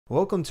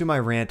Welcome to my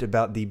rant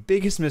about the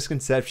biggest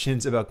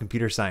misconceptions about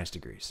computer science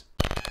degrees.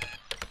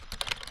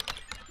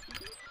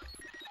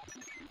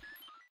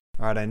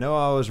 Alright, I know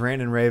I was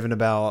ranting and raving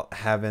about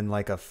having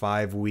like a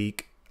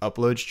 5-week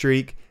upload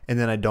streak, and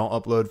then I don't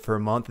upload for a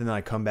month, and then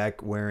I come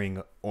back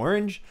wearing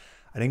orange.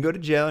 I didn't go to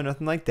jail or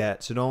nothing like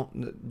that, so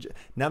don't.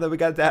 Now that we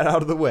got that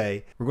out of the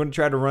way, we're going to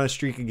try to run a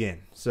streak again.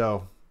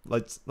 So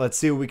let's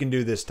see what we can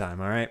do this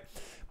time, alright?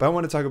 But I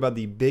want to talk about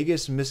the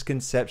biggest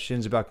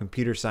misconceptions about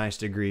computer science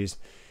degrees.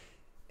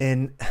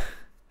 And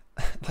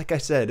like I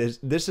said,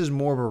 this is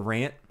more of a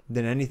rant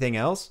than anything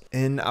else.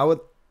 And I would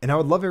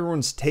love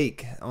everyone's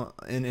take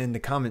in the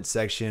comments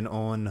section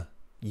on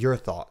your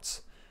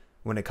thoughts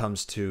when it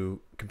comes to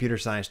computer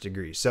science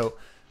degrees. So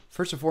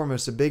first and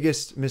foremost, the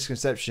biggest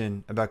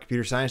misconception about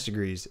computer science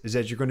degrees is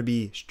that you're going to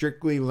be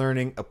strictly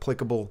learning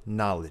applicable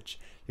knowledge.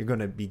 You're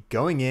going to be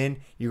going in,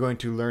 you're going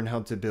to learn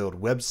how to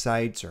build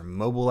websites or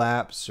mobile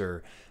apps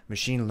or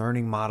machine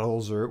learning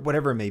models or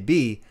whatever it may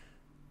be,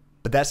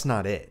 but that's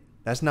not it.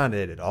 That's not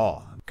it at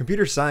all.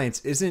 Computer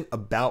science isn't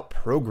about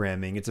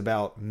programming. It's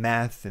about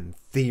math and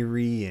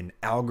theory and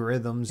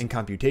algorithms and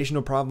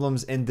computational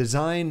problems and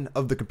design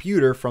of the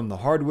computer, from the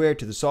hardware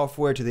to the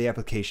software to the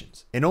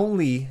applications. And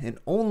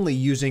only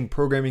using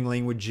programming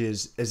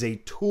languages as a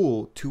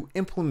tool to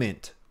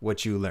implement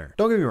what you learn.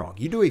 Don't get me wrong,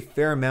 you do a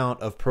fair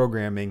amount of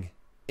programming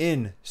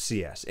in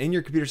CS. In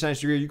your computer science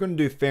degree, you're going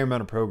to do a fair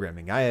amount of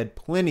programming. I had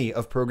plenty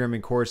of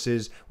programming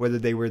courses, whether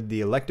they were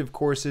the elective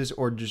courses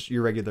or just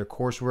your regular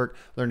coursework,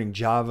 learning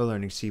Java,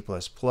 learning C++.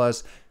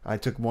 I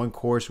took one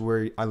course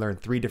where I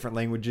learned 3 different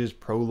languages: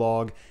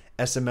 Prolog,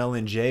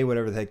 SML&J,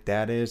 whatever the heck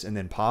that is, and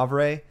then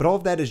Pavre. But all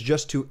of that is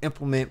just to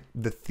implement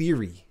the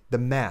theory, the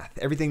math,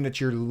 everything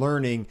that you're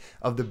learning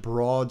of the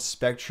broad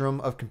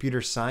spectrum of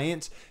computer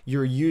science.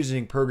 You're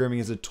using programming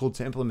as a tool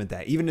to implement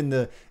that. Even in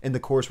the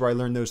course where I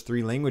learned those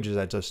 3 languages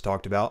I just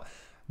talked about,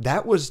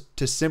 that was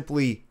to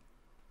simply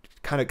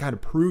kind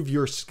of prove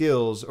your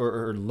skills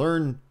or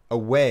learn a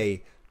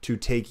way to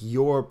take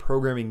your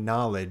programming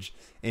knowledge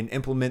and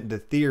implement the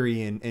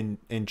theory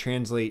and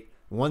translate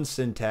one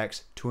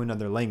syntax to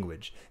another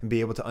language and be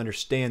able to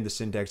understand the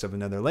syntax of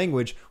another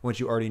language once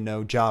you already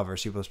know Java or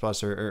C++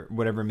 or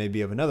whatever it may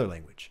be of another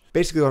language.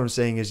 Basically what I'm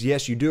saying is,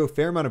 yes, you do a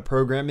fair amount of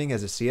programming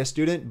as a CS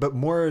student, but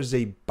more as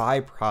a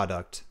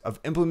byproduct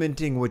of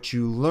implementing what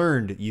you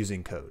learned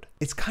using code.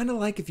 It's kind of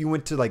like if you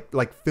went to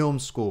like film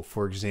school,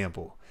 for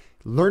example.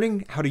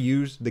 Learning how to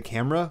use the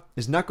camera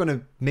is not going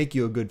to make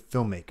you a good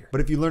filmmaker.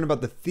 But if you learn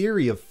about the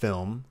theory of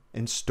film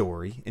and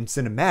story and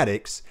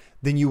cinematics,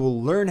 then you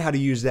will learn how to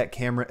use that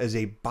camera as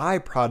a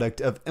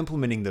byproduct of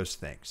implementing those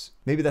things.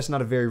 Maybe that's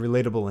not a very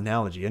relatable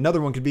analogy. Another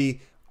one could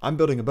be, I'm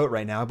building a boat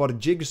right now. I bought a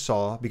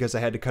jigsaw because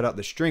I had to cut out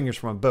the stringers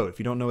from a boat. If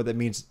you don't know what that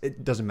means,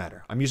 it doesn't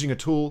matter. I'm using a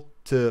tool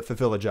to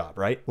fulfill a job,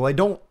 right? Well, I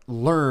don't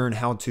learn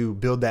how to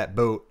build that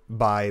boat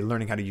by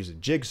learning how to use a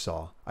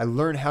jigsaw. I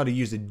learn how to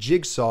use a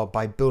jigsaw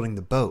by building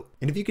the boat.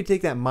 And if you could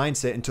take that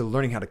mindset into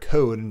learning how to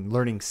code and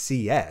learning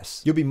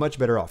CS, you'll be much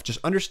better off. Just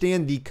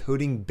understand the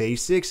coding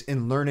basics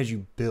and learn as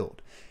you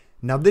build.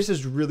 Now, this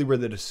is really where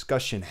the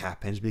discussion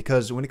happens,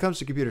 because when it comes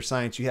to computer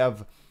science, you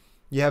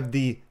have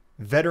the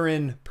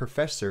veteran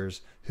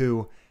professors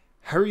who,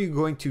 how are you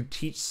going to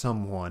teach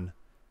someone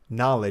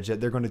knowledge that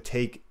they're going to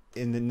take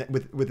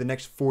with the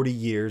next 40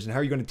 years? And how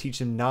are you going to teach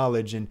them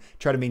knowledge and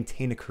try to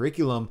maintain a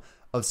curriculum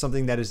of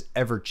something that is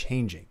ever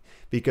changing?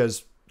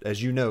 Because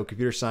as you know,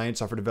 computer science,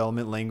 software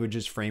development,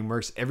 languages,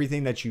 frameworks,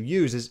 everything that you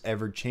use is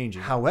ever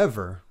changing.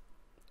 However,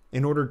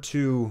 in order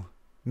to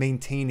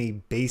maintain a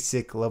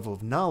basic level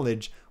of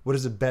knowledge, what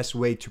is the best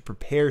way to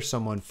prepare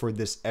someone for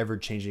this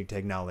ever-changing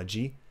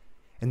technology?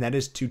 And that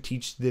is to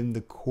teach them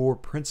the core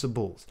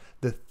principles,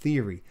 the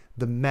theory,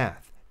 the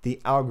math,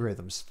 the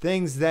algorithms,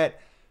 things that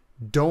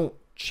don't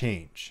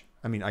change.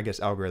 I mean, I guess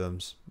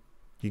algorithms,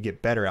 you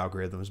get better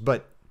algorithms,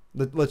 but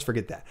let's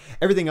forget that.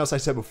 Everything else I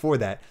said before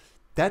that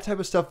type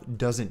of stuff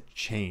doesn't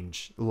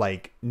change,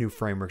 like new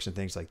frameworks and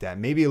things like that.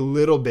 Maybe a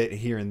little bit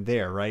here and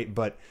there, right?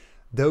 But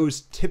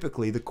those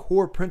typically, the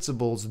core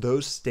principles,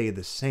 those stay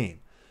the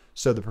same.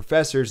 So the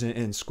professors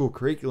in school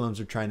curriculums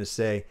are trying to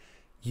say,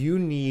 you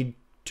need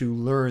to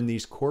learn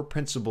these core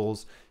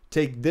principles,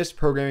 take this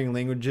programming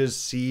languages,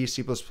 C,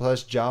 C++,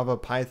 Java,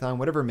 Python,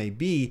 whatever it may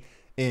be,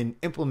 and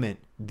implement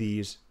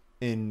these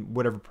in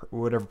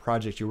whatever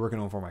project you're working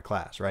on for my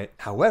class, right?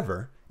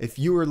 However, if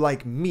you were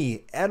like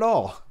me at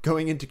all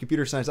going into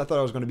computer science, I thought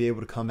I was going to be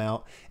able to come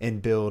out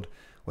and build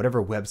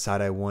whatever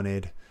website I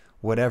wanted,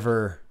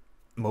 whatever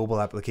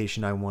mobile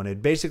application I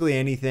wanted, basically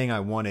anything I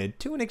wanted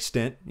to an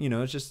extent. You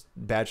know, it's just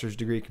bachelor's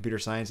degree computer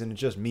science, and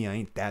it's just me. I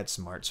ain't that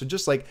smart. So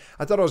just like,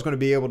 I thought I was going to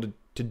be able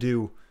to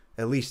do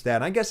at least that.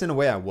 And I guess in a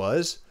way I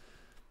was,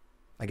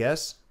 I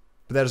guess.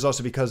 But that is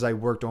also because I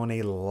worked on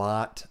a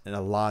lot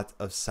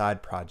of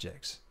side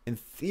projects. In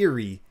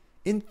theory,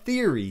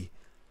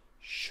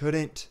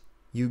 shouldn't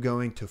you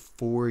going to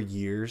 4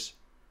 years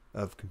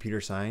of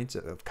computer science,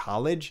 of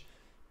college,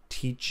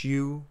 teach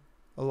you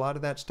a lot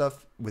of that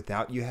stuff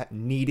without you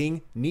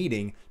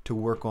needing to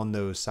work on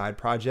those side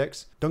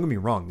projects. Don't get me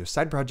wrong, those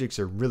side projects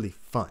are really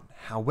fun.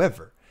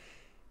 However,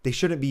 they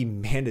shouldn't be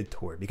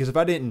mandatory, because if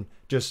I didn't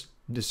just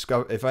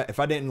discover, if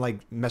I didn't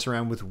like mess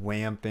around with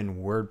WAMP and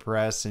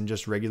WordPress and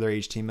just regular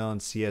HTML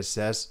and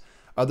CSS,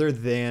 other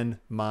than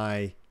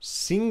my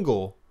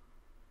single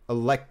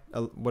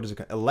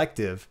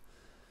elective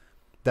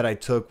that I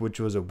took, which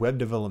was a web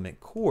development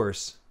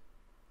course,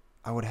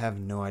 I would have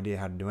no idea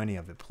how to do any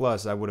of it.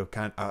 Plus, I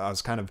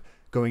was kind of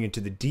going into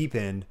the deep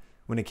end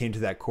when it came to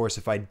that course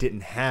if I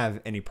didn't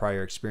have any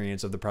prior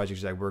experience of the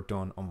projects I worked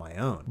on my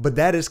own. But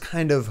that is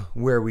kind of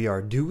where we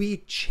are. Do we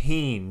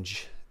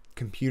change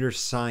computer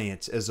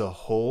science as a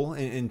whole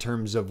in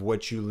terms of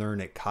what you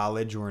learn at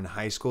college or in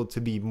high school to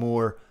be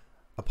more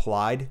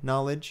applied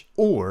knowledge?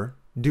 Or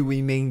do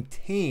we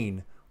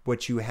maintain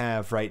what you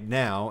have right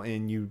now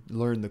and you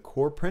learn the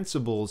core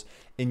principles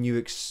and you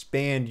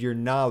expand your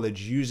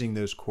knowledge using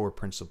those core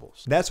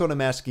principles? That's what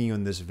I'm asking you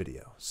in this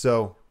video.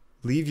 So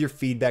leave your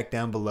feedback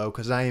down below,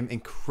 because I am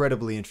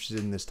incredibly interested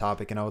in this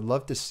topic and I would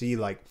love to see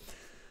like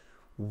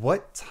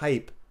what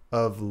type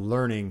of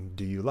learning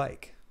do you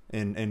like,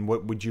 and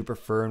what would you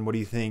prefer, and what do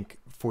you think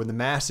for the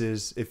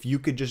masses if you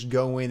could just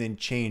go in and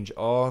change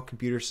all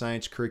computer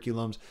science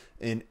curriculums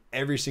in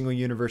every single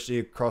university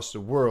across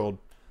the world?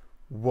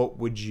 What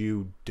would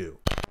you do?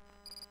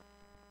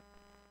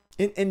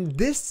 And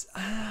this,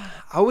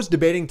 I was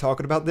debating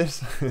talking about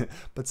this,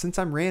 but since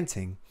I'm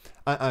ranting,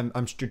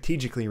 I'm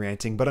strategically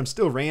ranting, but I'm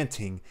still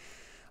ranting.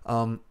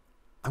 I'm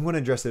going to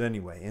address it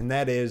anyway. And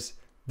that is,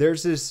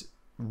 there's this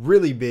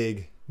really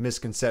big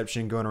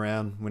misconception going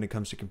around when it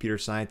comes to computer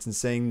science, and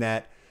saying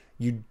that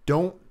you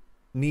don't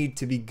need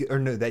to be, or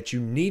no, that you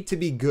need to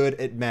be good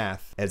at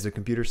math as a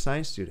computer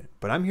science student.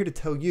 But I'm here to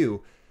tell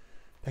you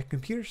that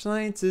computer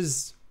science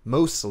is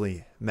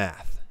mostly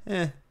math.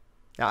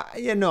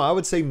 I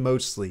would say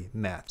mostly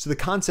math. So the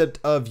concept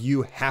of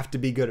you have to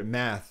be good at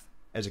math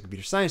as a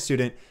computer science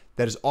student,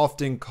 that is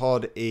often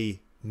called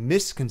a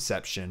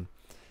misconception,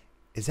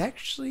 is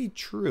actually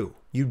true.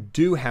 You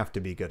do have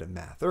to be good at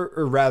math,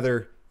 or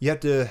rather, you have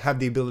to have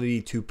the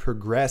ability to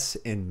progress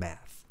in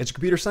math. As a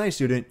computer science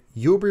student,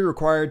 you'll be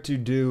required to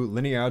do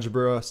linear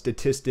algebra,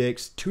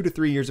 statistics, 2 to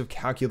 3 years of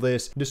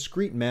calculus,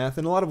 discrete math,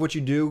 and a lot of what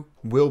you do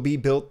will be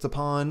built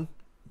upon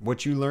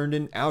what you learned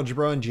in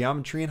algebra and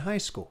geometry in high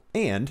school,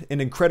 and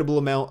an incredible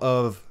amount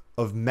of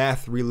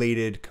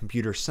math-related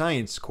computer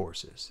science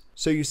courses.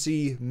 So you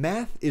see,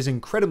 math is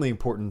incredibly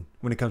important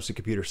when it comes to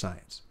computer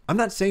science. I'm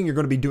not saying you're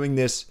going to be doing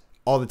this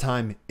all the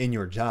time in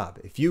your job.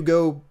 If you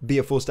go be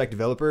a full-stack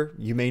developer,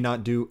 you may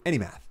not do any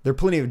math. There are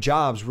plenty of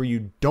jobs where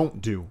you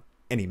don't do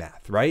any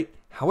math, right?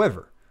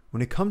 However,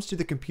 when it comes to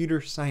the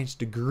computer science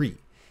degree,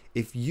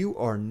 if you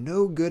are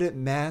no good at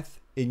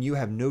math and you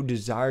have no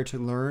desire to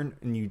learn,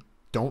 and you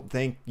don't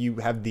think you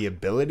have the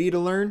ability to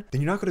learn,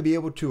 then you're not going to be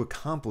able to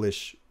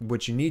accomplish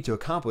what you need to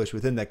accomplish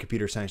within that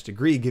computer science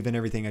degree, given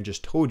everything I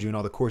just told you and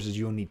all the courses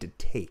you'll need to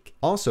take.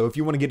 Also, if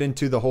you want to get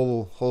into the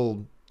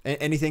whole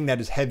anything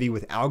that is heavy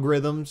with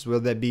algorithms,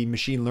 whether that be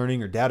machine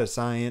learning or data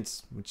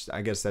science, which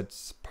I guess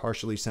that's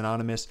partially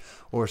synonymous,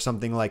 or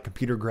something like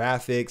computer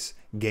graphics,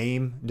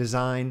 game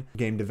design,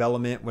 game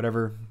development,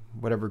 whatever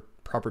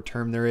proper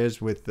term there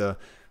is, with the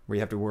where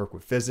you have to work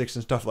with physics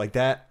and stuff like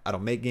that. I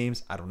don't make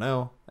games. I don't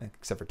know,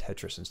 except for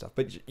Tetris and stuff.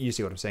 But you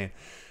see what I'm saying.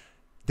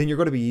 Then you're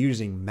going to be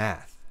using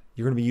math.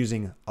 You're going to be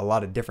using a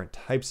lot of different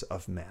types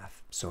of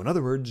math. So in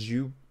other words,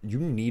 you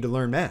need to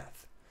learn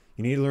math.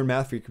 You need to learn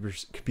math for your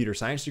computer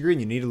science degree,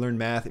 and you need to learn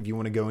math if you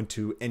want to go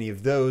into any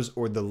of those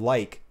or the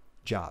like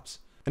jobs.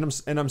 And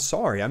I'm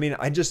sorry. I mean,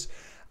 I just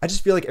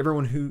feel like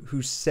everyone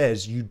who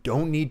says you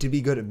don't need to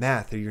be good at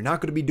math, or you're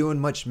not going to be doing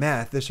much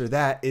math, this or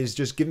that, is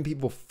just giving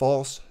people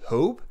false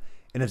hope.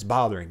 And it's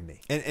bothering me.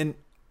 And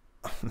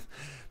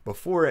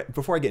before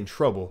I get in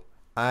trouble,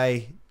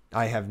 I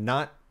have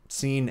not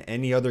seen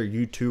any other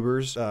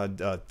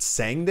YouTubers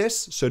saying this.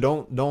 So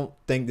don't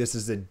think this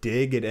is a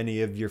dig at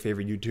any of your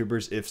favorite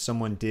YouTubers if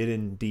someone did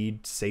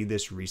indeed say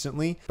this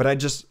recently. But I've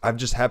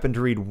just happened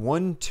to read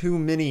one too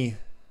many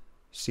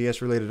CS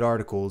related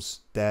articles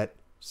that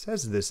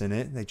says this in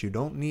it, that you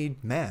don't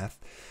need math.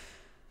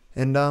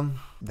 And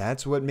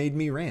that's what made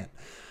me rant.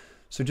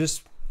 So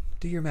just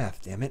do your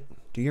math, damn it.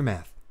 Do your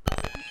math.